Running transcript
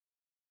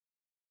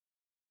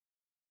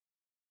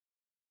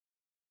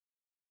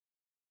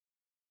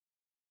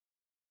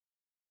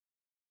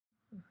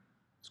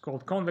It's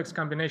called convex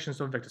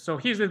combinations of vectors. So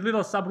here's a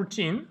little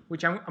subroutine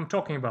which I'm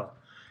talking about.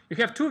 You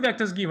have two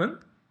vectors given,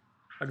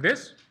 like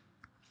this,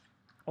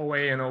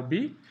 OA and OB,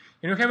 and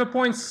you have a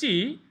point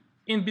C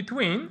in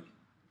between.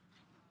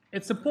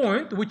 It's a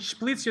point which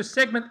splits your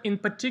segment in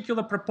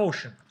particular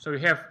proportion. So you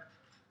have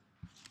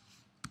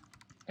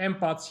m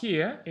parts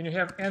here, and you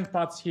have n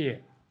parts here.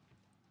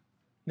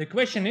 The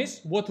question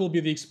is, what will be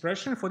the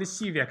expression for the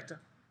C vector?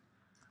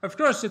 Of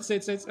course, it's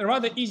a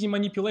rather easy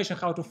manipulation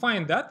how to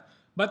find that,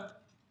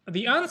 but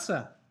the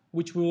answer,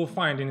 which we will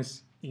find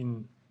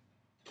in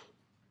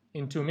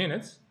 2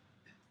 minutes,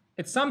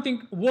 it's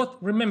something worth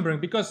remembering,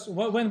 because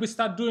when we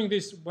start doing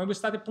this, when we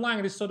start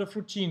applying this sort of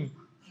routine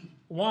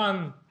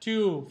 1,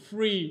 2,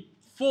 3,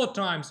 4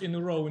 times in a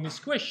row in this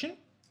question,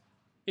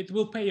 it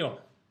will pay off.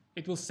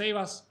 It will save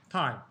us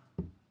time.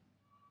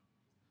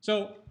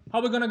 So how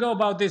are we going to go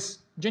about this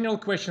general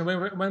question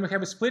when we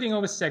have a splitting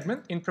of a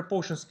segment in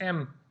proportions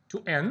m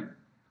to n,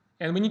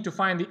 and we need to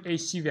find the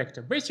AC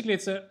vector? Basically,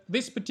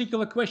 this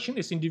particular question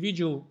is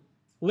individual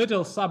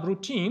little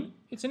subroutine.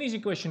 It's an easy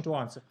question to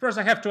answer. First,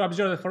 I have to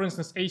observe that, for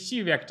instance,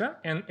 AC vector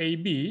and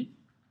AB,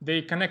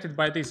 they're connected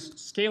by this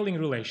scaling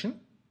relation,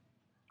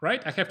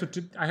 right? I have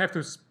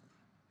to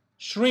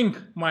shrink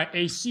my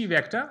AC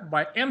vector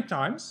by m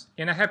times,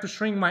 and I have to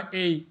shrink my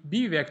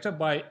AB vector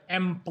by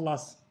m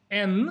plus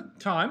n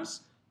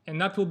times,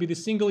 and that will be the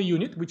single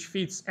unit which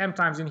fits m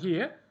times in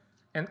here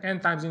and n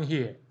times in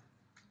here.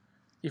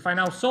 If I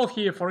now solve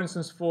here, for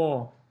instance,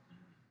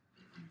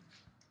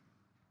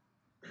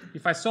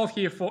 if I solve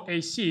here for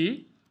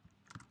AC,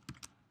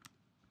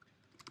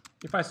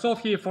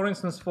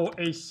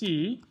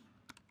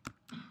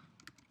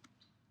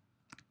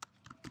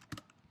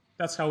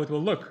 that's how it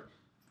will look.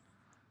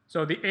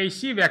 So the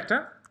AC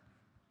vector,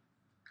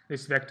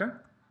 this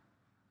vector,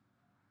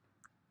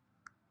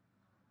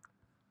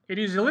 it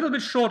is a little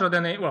bit shorter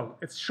than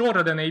it's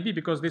shorter than AB,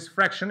 because this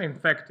fraction, in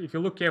fact, if you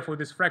look carefully,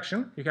 this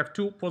fraction, you have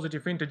two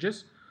positive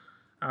integers.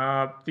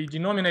 The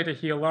denominator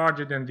here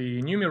larger than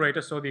the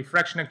numerator, so the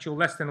fraction actually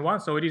less than 1,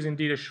 so it is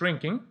indeed a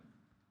shrinking.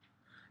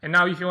 And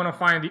now if you want to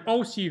find the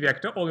OC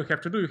vector, all you have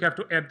to do, you have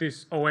to add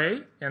this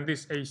OA and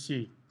this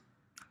AC.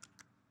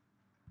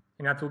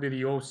 And that will be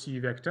the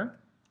OC vector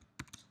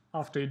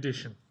after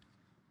addition.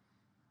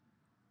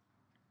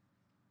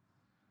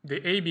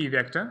 The AB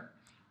vector,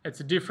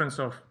 it's a difference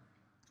of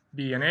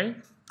B and A.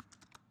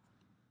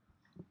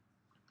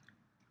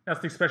 That's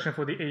the expression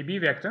for the AB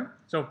vector.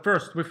 So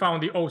first we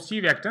found the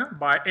OC vector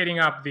by adding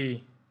up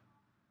the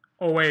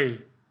OA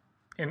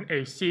and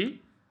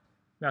AC.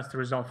 That's the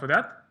result for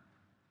that.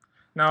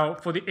 Now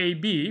for the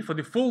AB, for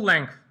the full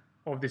length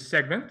of this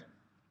segment,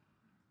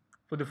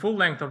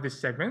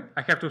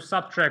 I have to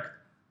subtract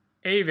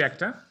A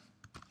vector.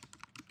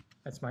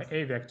 That's my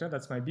A vector,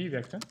 that's my B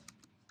vector.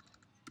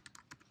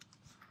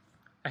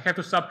 I have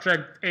to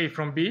subtract A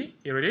from B,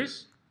 here it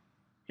is.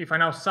 If I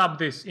now sub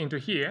this into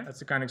here, that's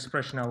the kind of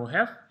expression I will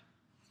have.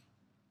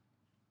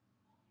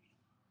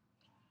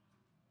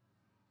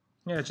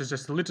 Yeah, it's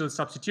just a little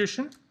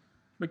substitution.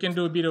 We can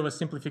do a bit of a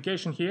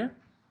simplification here.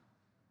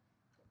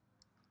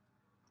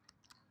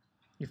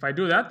 If I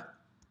do that,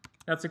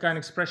 that's the kind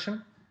of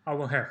expression I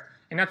will have.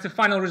 And that's the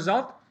final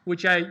result,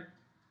 which I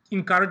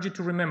encourage you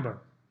to remember.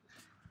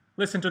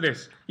 Listen to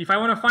this. If I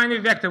want to find a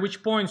vector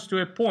which points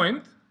to a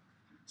point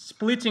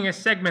splitting a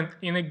segment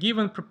in a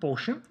given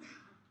proportion,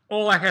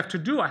 all I have to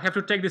do, I have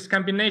to take this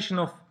combination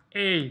of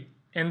A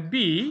and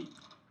B,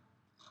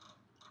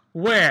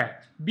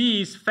 where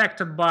B is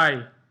factored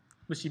by,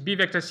 we see B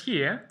vectors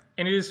here,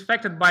 and it is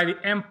factored by the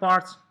m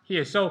parts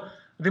here. So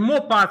the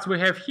more parts we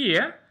have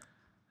here,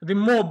 the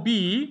more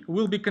B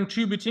will be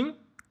contributing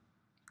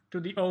to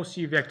the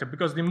OC vector,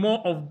 because the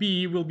more of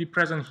B will be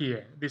present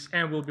here. This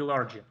m will be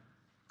larger.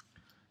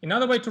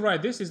 Another way to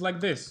write this is like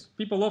this.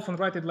 People often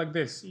write it like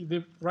this.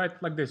 They write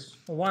like this.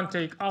 1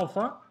 take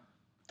alpha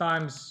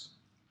times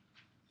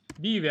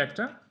B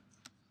vector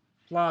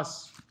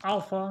plus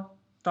alpha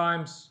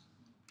times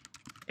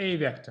A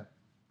vector,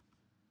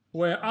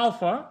 where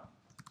alpha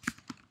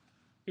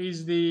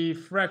is the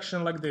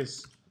fraction like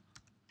this,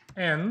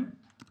 n,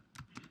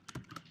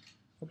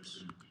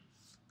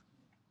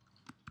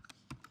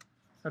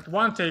 that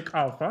 1 take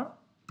alpha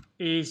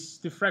is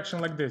the fraction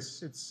like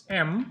this, it's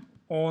m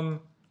on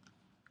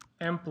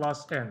m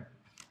plus n.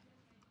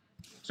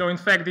 So in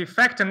fact the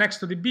factor next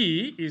to the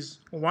B is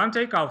 1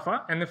 take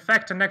alpha, and the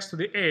factor next to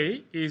the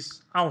A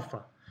is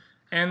alpha.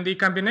 And the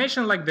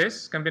combinations like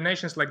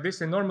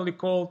this are normally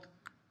called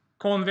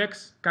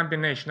convex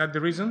combination. That's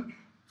the reason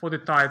for the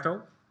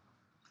title